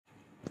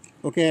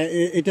ওকে,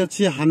 এটা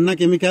হচ্ছে Hannah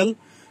chemical,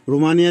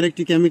 রোমানিয়ার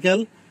একটি কেমিক্যাল।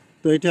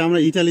 তো এটা আমরা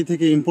ইটালি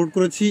থেকে ইম্পোর্ট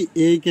করেছি।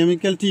 এই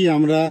কেমিক্যালটি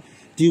আমরা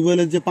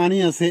টিউবওয়েলের যে পানি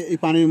আছে এই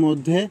পানির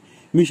মধ্যে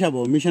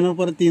মিশাবো। মিশানোর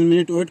পরে 3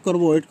 মিনিট ওয়েট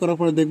করব। ওয়েট করার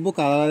পরে দেখবো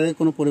কালারে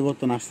কোনো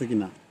পরিবর্তন আসছে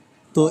কিনা।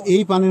 তো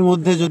এই পানির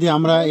মধ্যে যদি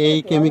আমরা এই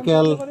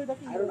কেমিক্যাল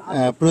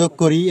প্রয়োগ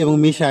করি এবং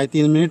মিশাই,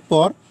 3 মিনিট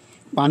পর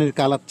পানির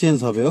কালার চেঞ্জ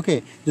হবে। ওকে,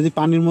 যদি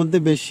পানির মধ্যে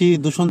বেশি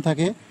দূষণ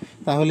থাকে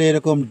তাহলে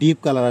এরকম ডিপ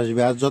কালার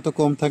আসবে, আর যত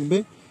কম থাকবে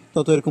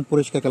তত এরকম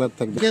পরিষ্কার কালার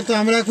থাকবে। তো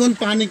আমরা এখন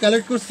পানি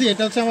কালেক্ট করছি।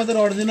 এটা হচ্ছে আমাদের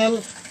অরিজিনাল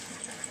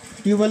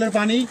টিউবওয়েলের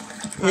পানি।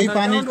 এই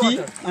পানিটি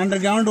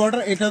আন্ডারগ্রাউন্ড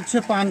ওয়াটার, এটা হচ্ছে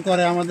পান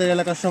করে আমাদের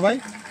এলাকার সবাই।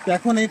 তো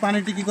এখন এই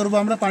পানিটি কি করব,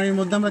 আমরা পানির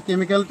মধ্যে আমরা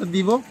কেমিক্যালটা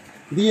দিব,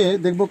 দিয়ে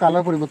দেখবো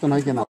কালার পরিবর্তন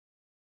হয় কিনা।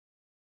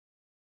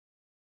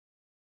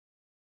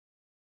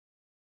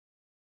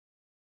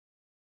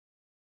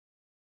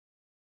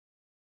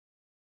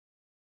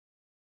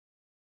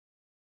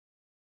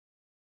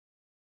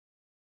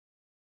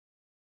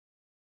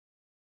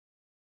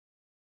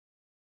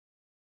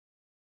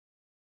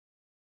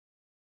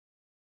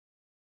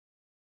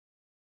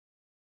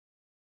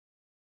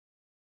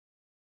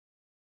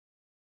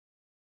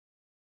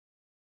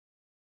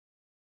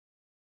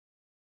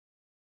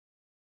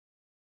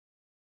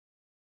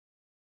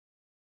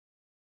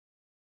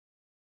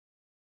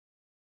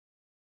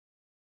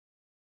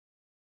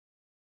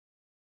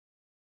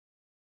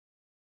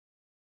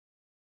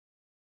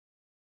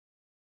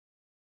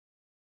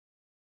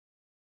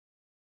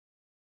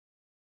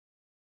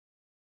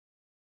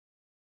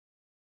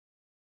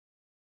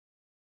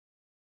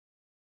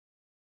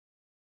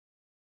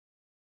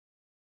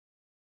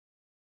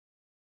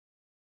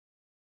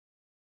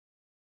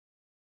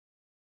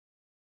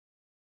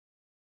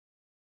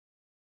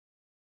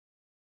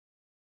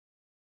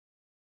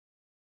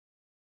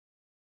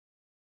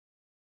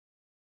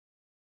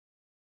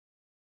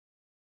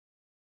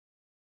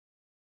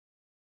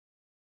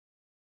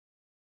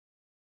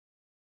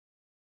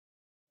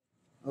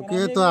 ওকে,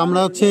 তো আমরা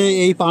হচ্ছে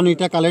এই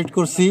পানিটা কালেক্ট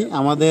করছি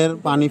আমাদের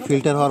পানি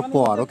ফিল্টার হওয়ার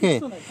পর। ওকে,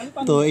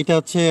 তো এটা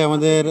হচ্ছে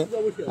আমাদের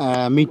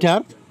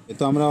মিটার।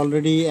 তো আমরা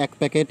অলরেডি 1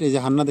 প্যাকেট, এই যে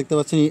হান্না দেখতে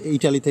পাচ্ছেন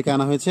ইটালি থেকে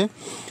আনা হয়েছে।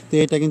 তো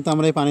এটা কিন্তু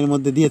আমরা এই পানির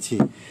মধ্যে দিয়েছি।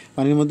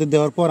 পানির মধ্যে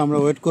দেওয়ার পর আমরা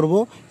ওয়েট করব।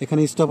 এখানে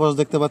স্টপওয়াচ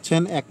দেখতে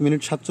পাচ্ছেন 1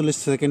 মিনিট 47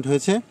 সেকেন্ড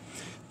হয়েছে।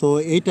 তো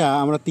এইটা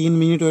আমরা 3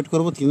 মিনিট ওয়েট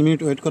করব। 3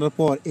 মিনিট ওয়েট করার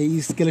পর এই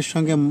স্কেলের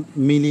সঙ্গে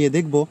মিলিয়ে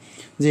দেখব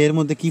যে এর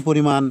মধ্যে কি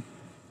পরিমাণ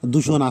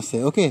দূষণ আছে।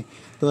 ওকে,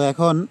 তো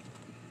এখন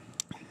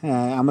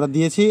আমরা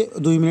দিয়েছি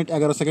 2 মিনিট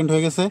 11 সেকেন্ড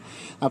হয়ে গেছে।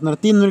 আপনারা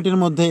 3 মিনিটের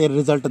মধ্যে এর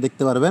রেজাল্টটা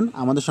দেখতে পারবেন।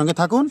 আমাদের সঙ্গে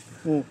থাকুন।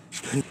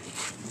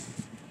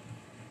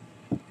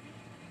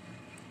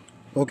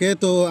 ওকে,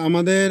 তো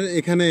আমাদের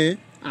এখানে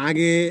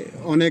আগে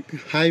অনেক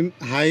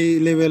হাই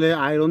লেভেলে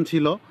আয়রন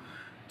ছিল,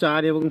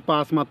 4 এবং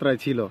 5 মাত্রায়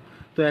ছিল।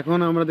 তো এখন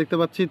আমরা দেখতে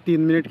পাচ্ছি 3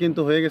 মিনিট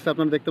কিন্তু হয়ে গেছে,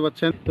 আপনারা দেখতে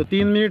পাচ্ছেন। তো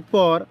 3 মিনিট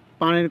পর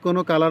পানির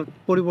কোনো কালার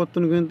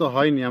পরিবর্তন কিন্তু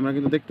হয়নি, আমরা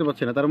কিন্তু দেখতে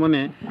পাচ্ছি না। তার মানে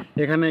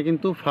এখানে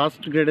কিন্তু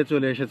ফার্স্ট গ্রেডে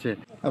চলে এসেছে।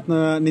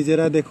 আপনারা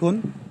নিজেরা দেখুন,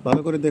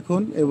 ভালো করে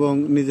দেখুন এবং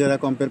নিজেরা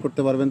কম্পেয়ার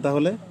করতে পারবেন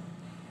তাহলে।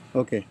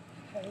 ওকে,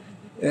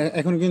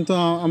 এখন কিন্তু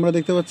আমরা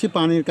দেখতে পাচ্ছি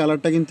পানির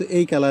কালারটা কিন্তু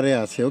এই কালারে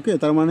আছে। ওকে,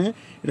 তার মানে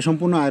এটা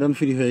সম্পূর্ণ আয়রন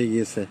ফ্রি হয়ে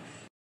গিয়েছে।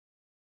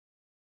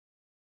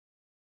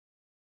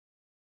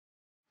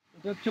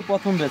 এটা হচ্ছে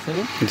প্রথম ব্যাচের।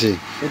 জি,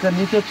 এটা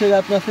নিচে হচ্ছে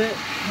আপনার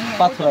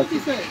পাথর আছে,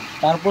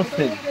 তারপর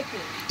সেল।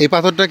 এই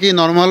পাথরটা কি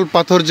নরমাল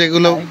পাথর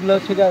যেগুলো? এগুলো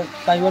হচ্ছে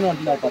তাইওয়ান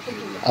অরিজিনাল পাথর।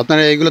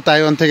 আপনারা এগুলো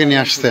তাইওয়ান থেকে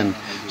নিয়ে আসছেন,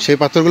 সেই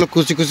পাথরগুলো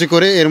কুচি কুচি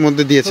করে এর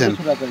মধ্যে দিয়েছেন।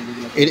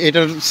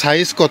 এটার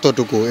সাইজ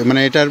কতটুকু, মানে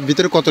এটার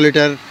ভিতরে কত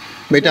লিটার,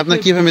 এটা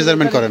আপনার কিভাবে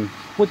মেজারমেন্ট করেন?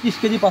 25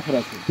 কেজি পাথর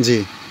আছে। জি,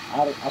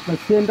 আর আপনার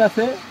সেন্ট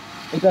আছে,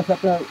 এটা আছে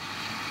আপনার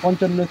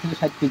 55 থেকে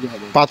 60 কেজি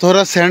হবে। পাথর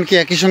আর স্যান্ড কি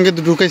একই সঙ্গে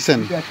ঢুকাইছেন?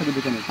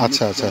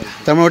 আচ্ছা আচ্ছা,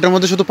 তার মানে ওটার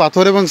মধ্যে শুধু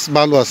পাথর এবং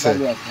বালু আছে।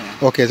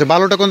 ওকে, আচ্ছা,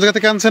 বালুটা কোন জায়গা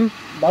থেকে আনছেন?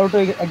 বালুটা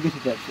এক দেশে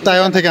আছে,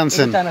 তাইওয়ান থেকে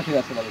আনছেন? চায়না থেকে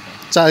আছে বালুটা,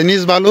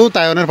 চাইনিজ বালু,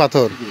 তাইওয়ানের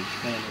পাথর।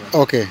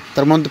 ওকে,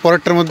 তার মধ্যে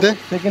পরেরটার মধ্যে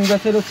সেকেন্ড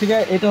ব্যাচের হচ্ছে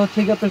এটা হচ্ছে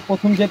আপনার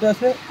প্রথম যেটা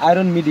আছে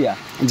আয়রন মিডিয়া।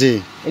 জি,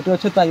 এটা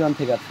হচ্ছে তাইওয়ান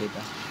থেকে আসছে।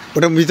 এটা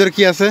ওটার ভিতরে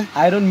কি আছে?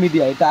 Iron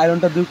media. এটা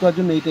আয়রনটা দূর করার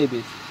জন্য এইটাই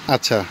বেশ।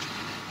 আচ্ছা,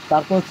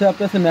 তারপর হচ্ছে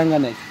আপনার আছে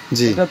ম্যাঙ্গানাইজ।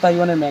 জি, এটা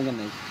তাইওয়ানের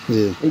ম্যাঙ্গানাইজ।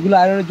 জি, এগুলো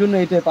আয়রনের জন্য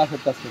এইটাই পাথর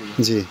কাজ করবে।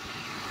 জি,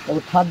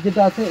 তারপর থার্ড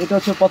যেটা আছে এটা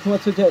হচ্ছে প্রথম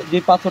হচ্ছে যে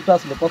পাথরটা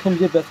আসলে প্রথম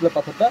যে ব্যাচের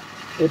পাথরটা,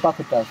 এই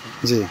পাথরটা আছে।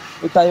 জি,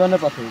 এই তাইওয়ানের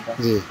পাথর এটা।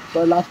 জি, তো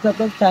লাস্টে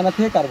আপনার চায়না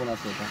থেকে কার্বন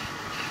আছে এটা।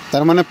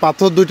 তার মানে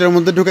পাথর দুইটার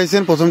মধ্যে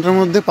ঢুকাইছেন, প্রথমটার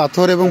মধ্যে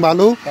পাথর এবং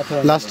বালু,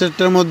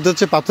 লাস্টেরটার মধ্যে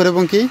হচ্ছে পাথর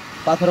এবং কি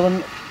পাথর এবং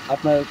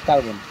আপনার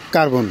কার্বন।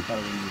 কার্বন।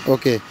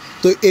 ওকে,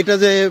 তো এটা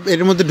যে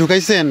এর মধ্যে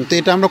ঢুকাইছেন, তো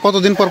এটা আমরা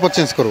কতদিন পর পর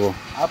চেঞ্জ করব?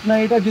 আপনার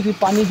এটা যদি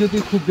পানি যদি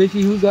খুব বেশি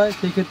ইউজ হয়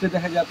সেই ক্ষেত্রে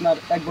দেখা যায় আপনার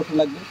 1 বছর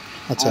লাগবে।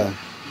 আচ্ছা,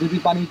 যদি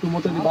পানি একটু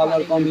মোটামুটি ভালো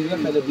আর কম ইউজ হয়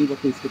তাহলে 2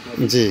 বছর ইউজ করতে হবে।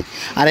 জি,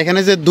 আর এখানে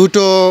যে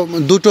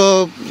দুটো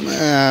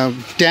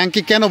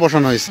ট্যাঙ্কি কেন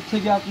বসানো হয়েছে? হচ্ছে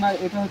কি আপনার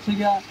এটা হচ্ছে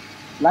কি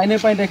লাইনের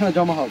পানিটা এখানে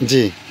জমা হবে।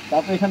 জি,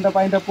 তারপর এখানটা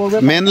পানিটা পড়বে,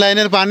 মেন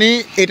লাইনের পানি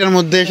এটার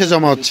মধ্যে এসে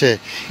জমা হচ্ছে।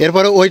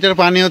 এরপরে ওইটার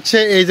পানি হচ্ছে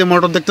এই যে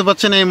মোটর দেখতে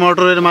পাচ্ছেন, এই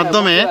মোটরের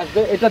মাধ্যমে।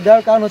 এটা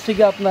দেওয়ার কারণ হচ্ছে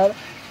কি আপনার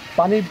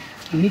পানি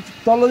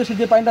তলদেশে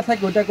যে পানিটা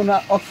থাকে ওটা কোনো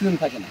অক্সিজেন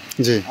থাকে না।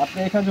 আপনি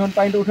এখানে যখন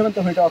পানিটা উঠাবেন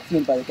তখন এটা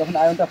অক্সিজেন পাবে, তখন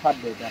আয়রনটা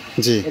ফাটবে।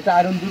 এটা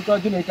আয়রন দূর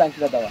করার জন্য এই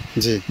ট্যাঙ্কিটা দেওয়া।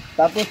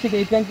 তারপর থেকে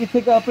এই ট্যাঙ্কি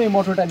থেকে আপনি এই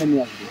মোটরটা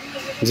নিয়ে আসবে।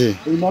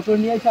 এই মোটর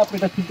নিয়ে এসে আপনি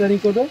এটা ফিল্টারিং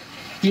করবে।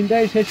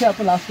 ফিল্টারিং শেষে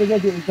আপনি লাস্টে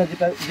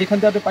যেটা যেখান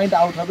থেকে আপনি পানিটা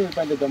আউট হবে ওই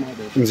পানিটা জমা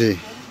হবে।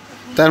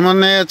 তার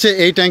মানে হচ্ছে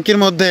এই ট্যাঙ্কির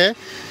মধ্যে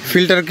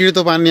ফিল্টারকৃত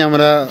পানি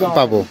আমরা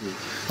পাবো।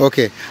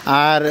 ওকে,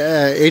 আর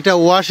এটা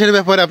ওয়াশের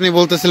ব্যাপারে আপনি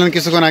বলতেছিলেন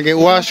কিছুক্ষণ আগে,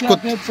 ওয়াশ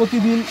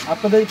প্রতিদিন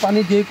আপনাদের পানি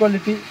যে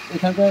কোয়ালিটি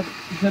এখানকার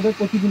হিসাবে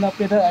প্রতিদিন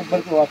আপনি এটা একবার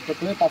করে ওয়াশ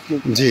করতে হবে 5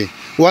 মিনিট। জি,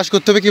 ওয়াশ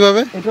করতে হবে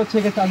কিভাবে? এটা হচ্ছে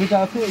একটা চাবিটা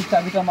আছে, এই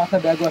চাবিটা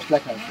মাথায় ব্যাগ ওয়াশ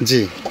লেখা আছে।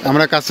 জি,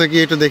 আমরা কাছে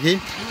গিয়ে একটু দেখি।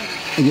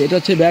 এটা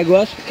হচ্ছে ব্যাগ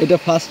ওয়াশ, এটা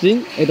ফার্স্ট রিং,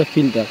 এটা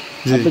ফিল্টার।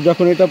 আপনি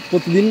যখন এটা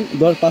প্রতিদিন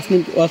 5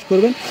 মিনিট ওয়াশ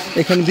করবেন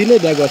এখানে দিলে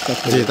ব্যাগ ওয়াশ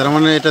থাকবে। জি, তার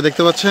মানে এটা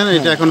দেখতে পাচ্ছেন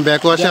এটা এখন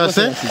ব্যাগ ওয়াশে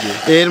আছে।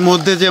 এর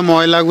মধ্যে যে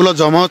ময়লাগুলো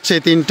জমা হচ্ছে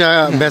তিনটা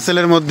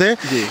ভেসেলের মধ্যে,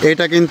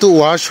 এটা কিন্তু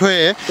ওয়াশ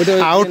হয়ে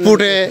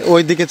আউটপুটে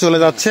ওই দিকে চলে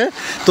যাচ্ছে।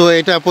 তো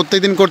এটা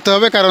প্রত্যেকদিন করতে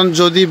হবে, কারণ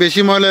যদি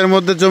বেশি ময়লা এর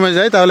মধ্যে জমে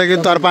যায় তাহলে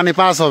কিন্তু আর পানি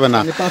পাস হবে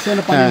না।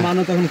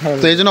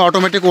 তো এই জন্য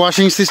অটোমেটিক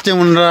ওয়াশিং সিস্টেম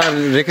ওনারা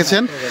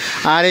রেখেছেন।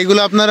 আর এগুলো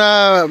আপনারা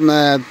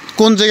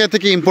কোন জায়গা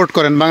থেকে ইম্পোর্ট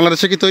করেন?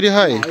 বাংলাদেশে কি তৈরি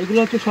হয়? এগুলো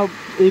হচ্ছে সব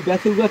এই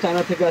ভেসেলগুলো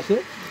চায়না থেকে আসে।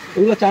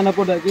 এগুলো চায়না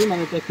প্রোডাক্ট,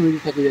 মানে টেকনোলজি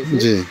থেকে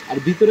যাচ্ছে। আর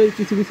ভিতরে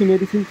কিছু কিছু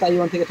মেডিসিন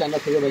তাইওয়ান থেকে, চায়না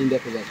থেকে বা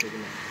ইন্ডিয়া থেকে আসে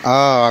এগুলো।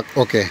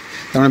 ওকে,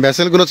 তার মানে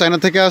ভেসেলগুলো চায়না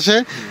থেকে আসে,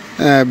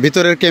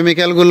 ভিতরের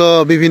কেমিক্যালগুলো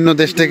বিভিন্ন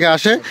দেশ থেকে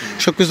আসে,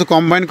 সবকিছু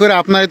কম্বাইন করে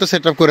আপনারাই তো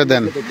সেট আপ করে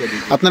দেন।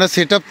 আপনারা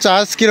সেট আপ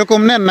চার্জ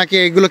কিরকম নেন, নাকি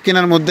এগুলো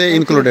কেনার মধ্যে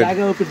ইনক্লুডেড?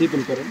 জায়গার উপর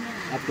ডিপেন্ড করে।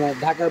 আপনার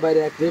ঢাকার বাইরে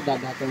এক রেট,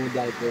 ঢাকার মধ্যে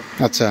আরেক রেট।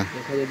 আচ্ছা,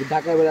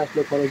 ঢাকার বাইরে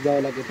আসলে খরচ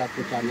দেওয়া লাগে,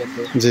 তারপর চার্জ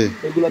আছে। জি,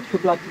 এগুলো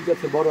ছোট আকৃতি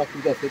আছে, বড়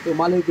আকৃতি আছে, তো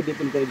মালের উপর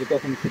ডিপেন্ড করে যে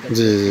কখন সেটা।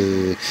 জি,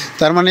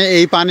 তার মানে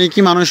এই পানি কি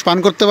মানুষ পান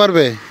করতে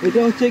পারবে? এটা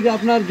হচ্ছে কি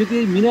আপনার যদি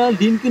মিনারেল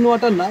ড্রিঙ্কিং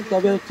ওয়াটার না,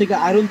 তবে হচ্ছে কি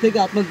আয়রন থেকে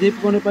আপনার যে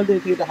পানি পাবে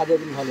এটা 1000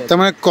 গুণ ভালো। তার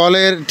মানে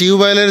কলের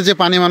টিউবওয়েলের যে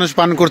পানি মানুষ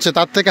পান করছে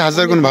তার থেকে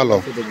 1000 গুণ ভালো।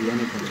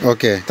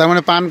 ওকে, তার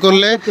মানে পান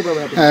করলে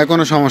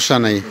কোনো সমস্যা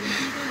নেই।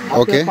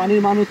 ওকে,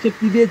 পানির মান হচ্ছে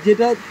পিবে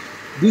যেটা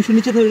 200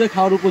 নিচে থেকে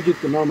খাওয়ার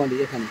উপযুক্ত নরমালি।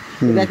 এখানে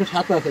এটা একটু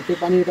সাদা আছে, তো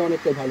পানি এটা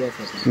অনেকটা ভালো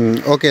আছে।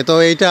 ওকে, তো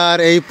এইটা আর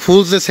এই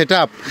ফুল যে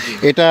সেটআপ,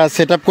 এটা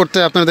সেটআপ করতে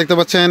আপনারা দেখতে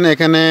পাচ্ছেন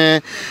এখানে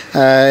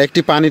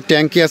একটি পানির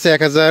ট্যাঙ্কি আছে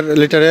 1000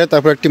 লিটারের,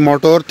 তারপর একটি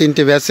মোটর,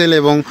 3টে ভেসেল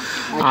এবং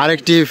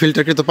আরেকটি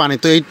ফিল্টারকৃত পানি।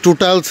 তো এই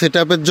টোটাল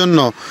সেটআপের জন্য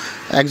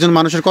একজন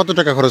মানুষের কত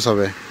টাকা খরচ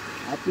হবে?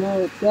 আপনার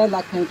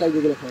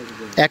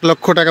 1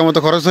 লক্ষ টাকা মতো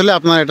খরচ হলে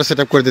আপনারা এটা সেট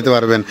আপ করে দিতে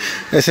পারবেন,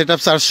 সেট আপ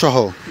চার্জ সহ,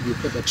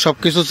 সব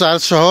কিছু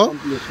চার্জ সহ,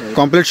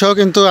 কমপ্লিট সহ।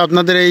 কিন্তু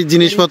আপনাদের এই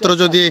জিনিসপত্র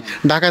যদি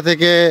ঢাকা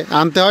থেকে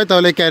আনতে হয়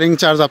তাহলে ক্যারিং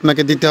চার্জ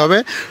আপনাকে দিতে হবে।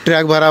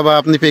 ট্রাক ভাড়া বা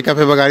আপনি পিক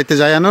আপে বা গাড়িতে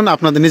যাই আনুন,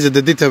 আপনাদের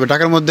নিজেদের দিতে হবে।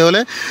 ঢাকার মধ্যে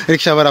হলে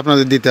রিক্সা ভাড়া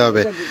আপনাদের দিতে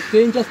হবে।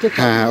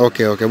 হ্যাঁ,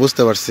 ওকে,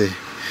 বুঝতে পারছি।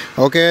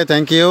 ওকে,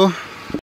 থ্যাংক ইউ।